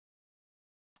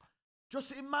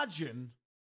Just imagine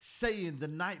saying the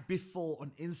night before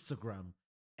on Instagram,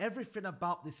 everything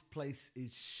about this place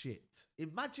is shit.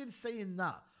 Imagine saying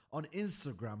that on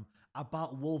Instagram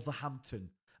about Wolverhampton.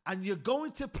 And you're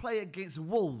going to play against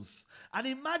Wolves. And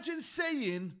imagine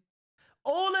saying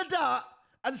all of that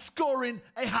and scoring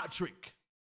a hat-trick.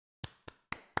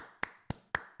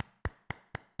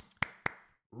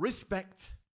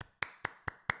 Respect.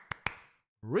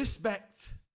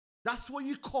 Respect. That's what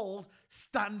you called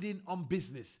standing on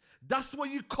business. That's what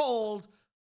you called,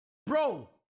 bro,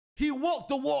 he walked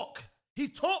the walk. He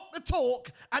talked the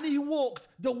talk and he walked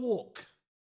the walk.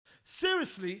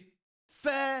 Seriously,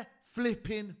 fair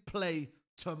flipping play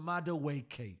to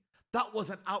Madueke. That was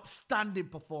an outstanding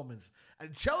performance.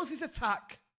 And Chelsea's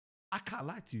attack, I can't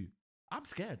lie to you, I'm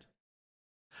scared.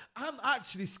 I'm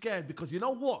actually scared because you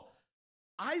know what?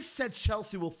 I said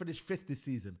Chelsea will finish 5th this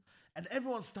season. And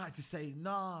everyone started to say,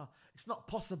 nah, it's not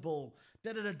possible.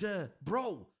 Da-da-da-da.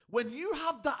 Bro, when you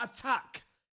have that attack,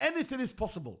 anything is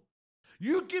possible.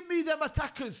 You give me them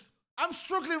attackers. I'm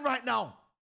struggling right now.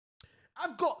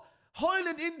 I've got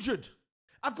Højlund injured.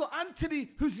 I've got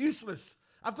Anthony, who's useless.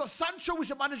 I've got Sancho, which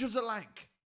the managers are like.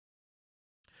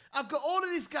 I've got all of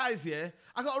these guys here.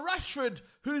 I've got Rashford,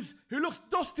 who looks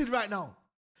dusted right now.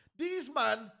 These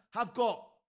men have got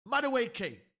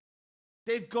Madueke.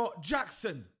 They've got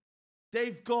Jackson.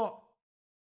 They've got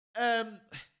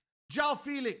João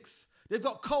Felix. They've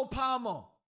got Cole Palmer.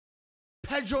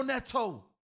 Pedro Neto.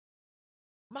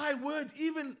 My word,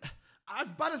 even as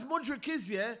bad as Mudryk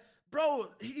is, yeah, bro,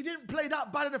 he didn't play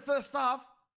that bad in the first half.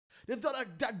 They've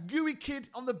got that gooey kid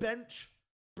on the bench.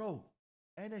 Bro,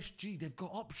 NSG, they've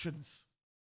got options.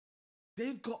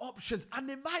 They've got options. And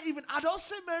they might even add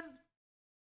Osimhen.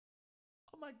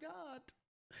 Oh, my God.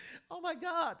 Oh, my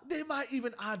God. They might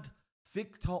even add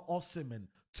Victor Osimhen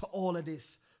to all of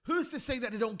this. Who's to say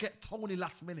that they don't get Tony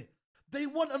last minute? They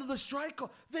want another striker.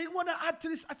 They want to add to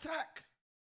this attack.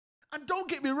 And don't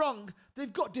get me wrong,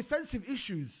 they've got defensive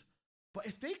issues. But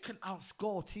if they can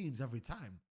outscore teams every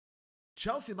time,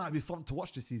 Chelsea might be fun to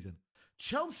watch this season.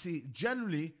 Chelsea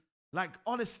generally, like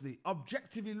honestly,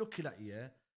 objectively looking at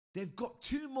it, they've got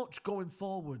too much going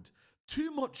forward,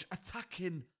 too much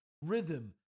attacking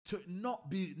rhythm to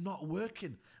not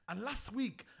working. And last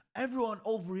week, everyone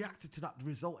overreacted to that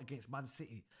result against Man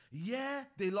City. Yeah,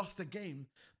 they lost the game,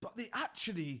 but they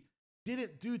actually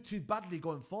didn't do too badly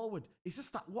going forward. It's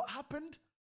just that what happened?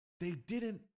 They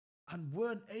didn't and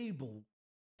weren't able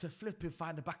to flip and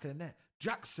find the back of the net.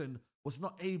 Jackson was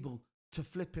not able to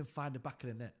flip and find the back of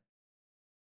the net.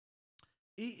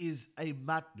 It is a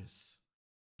madness.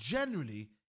 Generally,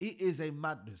 it is a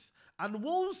madness. And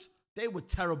Wolves, they were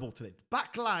terrible today.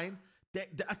 Back line, the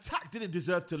attack didn't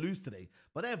deserve to lose today,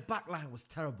 but their back line was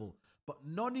terrible. But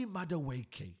Noni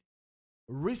Madueke,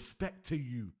 respect to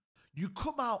you. You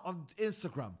come out on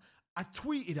Instagram, I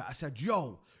tweeted it, I said,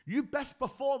 yo, you best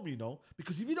perform, you know,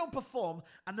 because if you don't perform,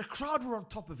 and the crowd were on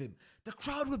top of him, the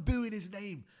crowd were booing his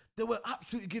name. They were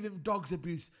absolutely giving him dogs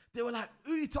abuse. They were like,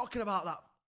 who are you talking about that?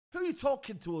 Who are you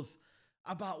talking to us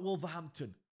about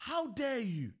Wolverhampton? How dare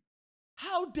you?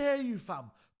 How dare you, fam,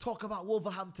 talk about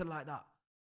Wolverhampton like that?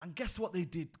 And guess what they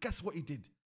did? Guess what he did?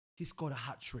 He scored a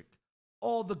hat-trick.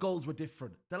 All the goals were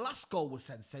different. The last goal was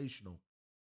sensational.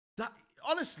 That,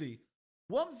 honestly,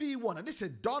 1v1, and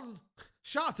listen, Don,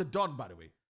 shout out to Don, by the way,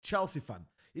 Chelsea fan.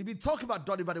 He'd been talking about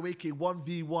Donny Madueke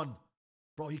 1v1.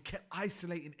 Bro, he kept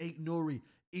isolating Aït-Nouri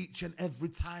each and every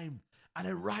time. And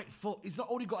a right foot. He's not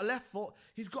only got a left foot,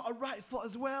 he's got a right foot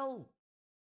as well.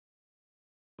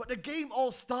 But the game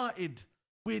all started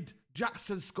with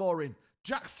Jackson scoring.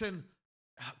 Jackson,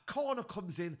 corner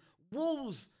comes in.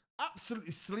 Wolves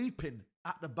absolutely sleeping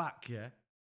at the back, yeah.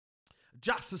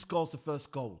 Jackson scores the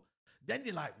first goal. Then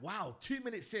you're like, wow, 2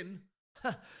 minutes in,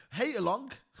 hate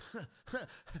along.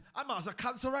 I might as well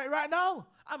cancel right now.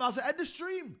 I might as well end the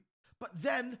stream. But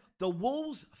then the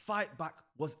Wolves fight back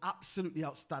was absolutely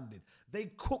outstanding.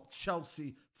 They cooked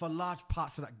Chelsea for large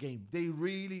parts of that game. They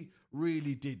really,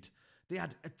 really did. They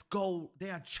had a goal. They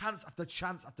had chance after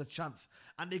chance after chance.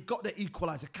 And they got their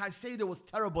equaliser. Caicedo was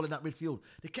terrible in that midfield.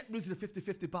 They kept losing the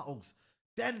 50-50 battles.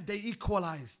 Then they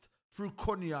equalised through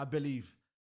Cunha, I believe.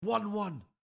 1-1.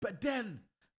 But then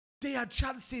they had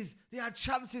chances. They had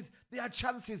chances. They had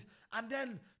chances. And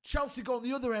then Chelsea go on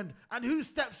the other end. And who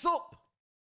steps up?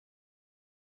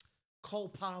 Cole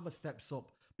Palmer steps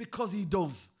up because he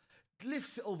does.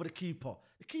 Lifts it over the keeper.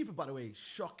 The keeper, by the way, is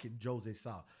shocking, Jose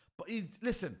Sa. But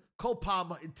listen, Cole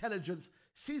Palmer, intelligence,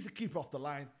 sees the keeper off the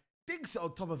line, dinks it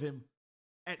on top of him.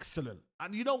 Excellent.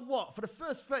 And you know what? For the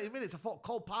first 30 minutes, I thought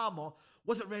Cole Palmer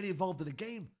wasn't really involved in the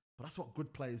game. But that's what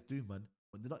good players do, man.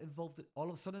 When they're not involved, all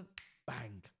of a sudden,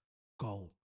 bang.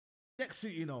 goal. Next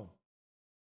thing you know,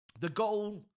 the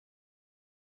goal,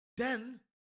 then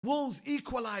Wolves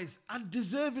equalised and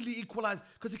deservedly equalised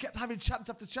because they kept having chance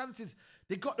after chances.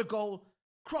 They got the goal,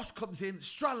 cross comes in,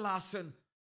 Strand Larsen,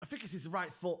 I think it's his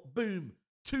right foot, boom,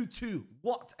 2-2.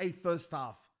 What a first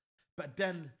half. But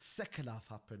then second half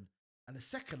happened, and the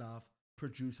second half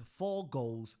produced 4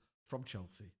 goals from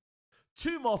Chelsea.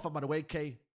 2 more from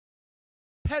Madueke,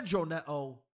 Pedro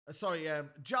Neto,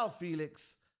 Joao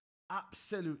Felix,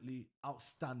 absolutely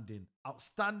outstanding.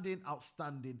 Outstanding.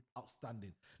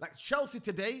 Like Chelsea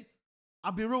today,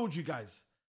 I'll be real with you guys.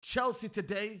 Chelsea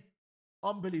today,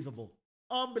 unbelievable.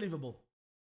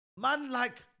 Man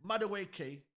like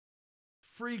Madueke,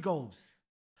 3 goals.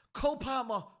 Cole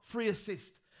Palmer, 3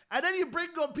 assists. And then you bring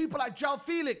on people like Joao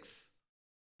Felix.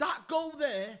 That goal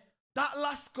there, that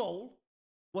last goal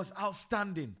was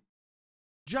outstanding.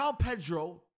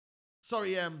 Pedro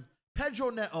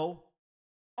Neto,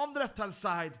 on the left-hand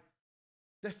side,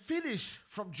 the finish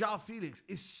from Joao Felix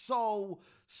is so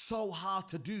hard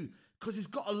to do because he's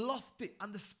got to loft it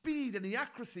and the speed and the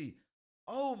accuracy.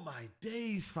 Oh my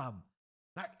days, fam.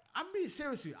 Like, I'm being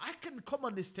serious with you. I can come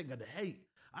on this thing and hate.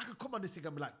 I can come on this thing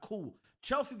and be like, cool.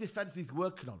 Chelsea defense needs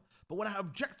working on. But when I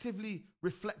objectively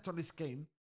reflect on this game,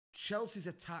 Chelsea's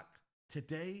attack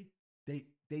today, they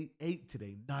ate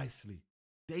today nicely.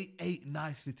 They ate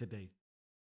nicely today.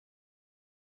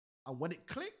 And when it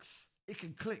clicks, it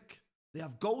can click. They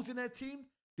have goals in their team.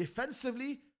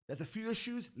 Defensively, there's a few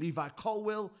issues. Levi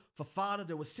Colwill, Fofana,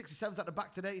 there were 67s at the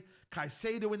back today.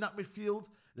 Caicedo in that midfield.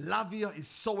 Lavia is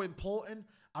so important.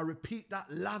 I repeat that.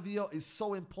 Lavia is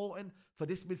so important for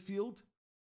this midfield.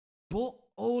 But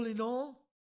all in all,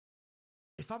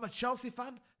 if I'm a Chelsea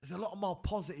fan, there's a lot more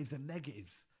positives than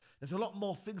negatives. There's a lot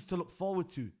more things to look forward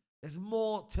to. There's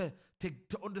more to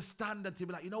understand and to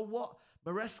be like, you know what?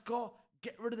 Maresca,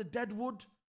 get rid of the deadwood.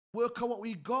 Work on what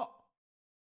we got.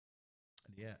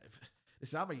 And yeah,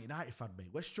 listen, I'm a United fan, mate.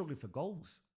 We're struggling for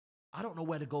goals. I don't know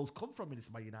where the goals come from in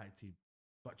this Man United team.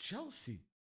 But Chelsea,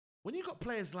 when you got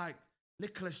players like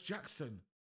Nicholas Jackson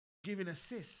giving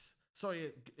assists,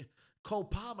 Cole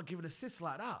Palmer giving assists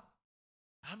like that,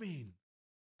 I mean,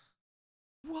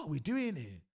 what are we doing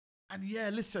here? And yeah,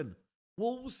 listen,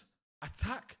 Wolves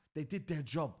attack, they did their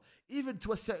job. Even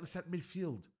to a certain extent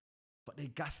midfield. But they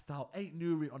gassed out. 8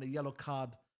 Nuri on a yellow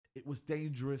card. It was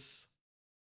dangerous.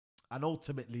 And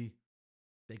ultimately,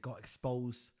 they got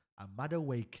exposed. And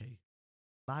Madueke,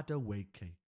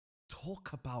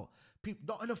 talk about people.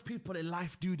 Not enough people in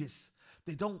life do this.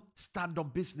 They don't stand on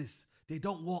business. They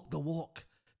don't walk the walk.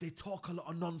 They talk a lot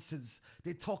of nonsense.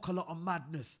 They talk a lot of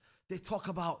madness. They talk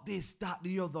about this, that,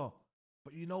 the other.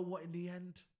 But you know what in the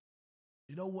end?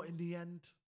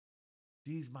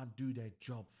 These men do their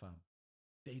job, fam.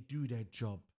 They do their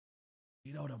job.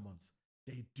 You know them ones.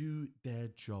 They do their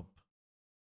job.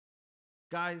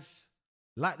 Guys,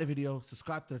 like the video,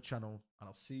 subscribe to the channel, and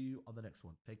I'll see you on the next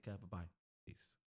one. Take care. Bye-bye. Peace.